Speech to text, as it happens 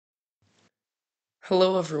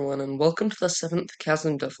Hello everyone, and welcome to the 7th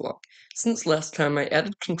Chasm devlog. Since last time I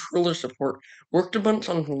added controller support, worked a bunch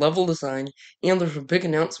on level design, and there's a big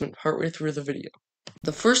announcement partway through the video.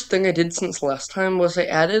 The first thing I did since last time was I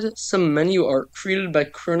added some menu art created by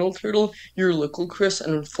Colonel Turtle, Your Local Chris,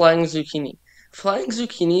 and Flying Zucchini. Flying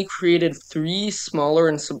Zucchini created 3 smaller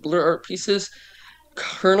and simpler art pieces.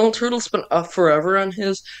 Colonel Turtle spent forever on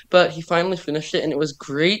his, but he finally finished it and it was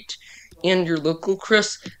great. And your local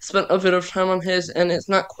Chris spent a bit of time on his, and it's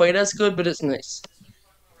not quite as good, but it's nice.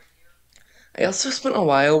 I also spent a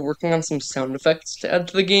while working on some sound effects to add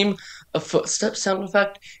to the game, a footstep sound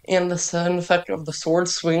effect, and the sound effect of the sword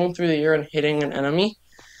swinging through the air and hitting an enemy.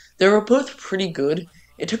 They were both pretty good.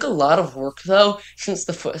 It took a lot of work, though, since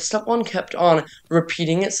the footstep one kept on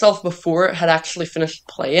repeating itself before it had actually finished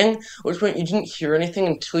playing, which meant you didn't hear anything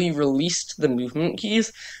until you released the movement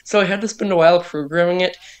keys, so I had to spend a while programming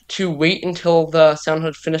it to wait until the sound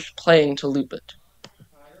had finished playing to loop it.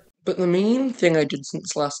 But the main thing I did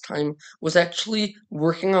since last time was actually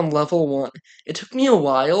working on level 1. It took me a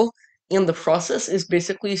while, and the process is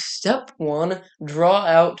basically step 1, draw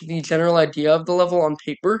out the general idea of the level on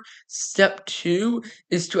paper. Step 2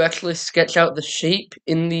 is to actually sketch out the shape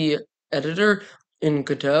in the editor in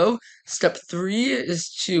Godot. Step 3 is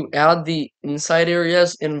to add the inside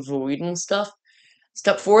areas in Void and stuff.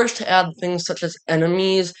 Step 4 is to add things such as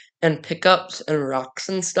enemies and pickups and rocks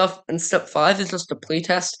and stuff. And step 5 is just to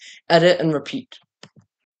playtest, edit, and repeat.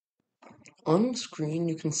 On screen,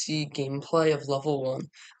 you can see gameplay of level 1.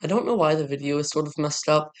 I don't know why the video is sort of messed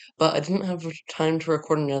up, but I didn't have time to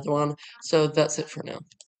record another one, so that's it for now.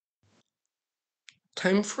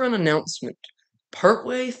 Time for an announcement.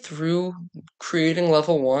 Partway through creating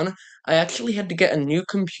level 1, I actually had to get a new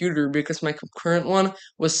computer because my current one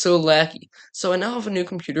was so laggy. So I now have a new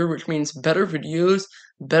computer, which means better videos,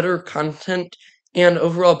 better content, and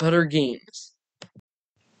overall better games.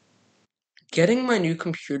 Getting my new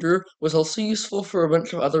computer was also useful for a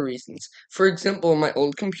bunch of other reasons. For example, my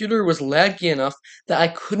old computer was laggy enough that I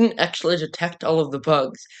couldn't actually detect all of the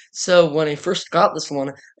bugs. So when I first got this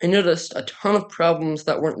one, I noticed a ton of problems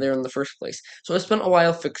that weren't there in the first place. So I spent a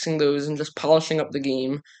while fixing those and just polishing up the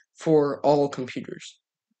game for all computers.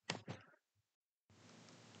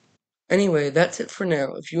 Anyway, that's it for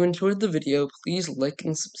now. If you enjoyed the video, please like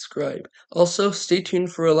and subscribe. Also, stay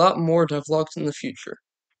tuned for a lot more devlogs in the future.